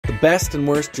best and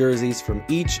worst jerseys from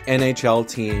each NHL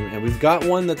team, and we've got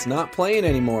one that's not playing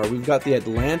anymore. We've got the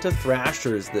Atlanta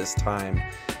Thrashers this time.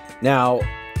 Now,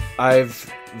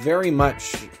 I've very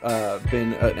much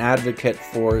been an advocate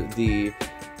for the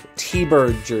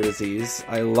T-Bird jerseys.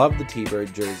 I love the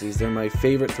T-Bird jerseys. They're my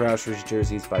favorite Thrashers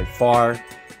jerseys by far.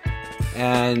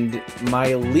 And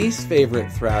my least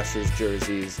favorite Thrashers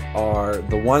jerseys are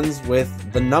the ones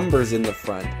with the numbers in the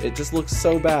front. It just looks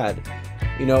so bad.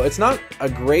 You know, it's not a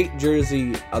great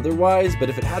jersey otherwise, but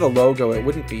if it had a logo, it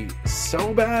wouldn't be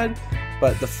so bad.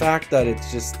 But the fact that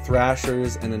it's just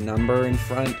Thrashers and a number in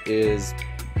front is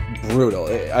brutal.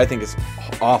 I think it's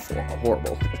awful,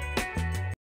 horrible.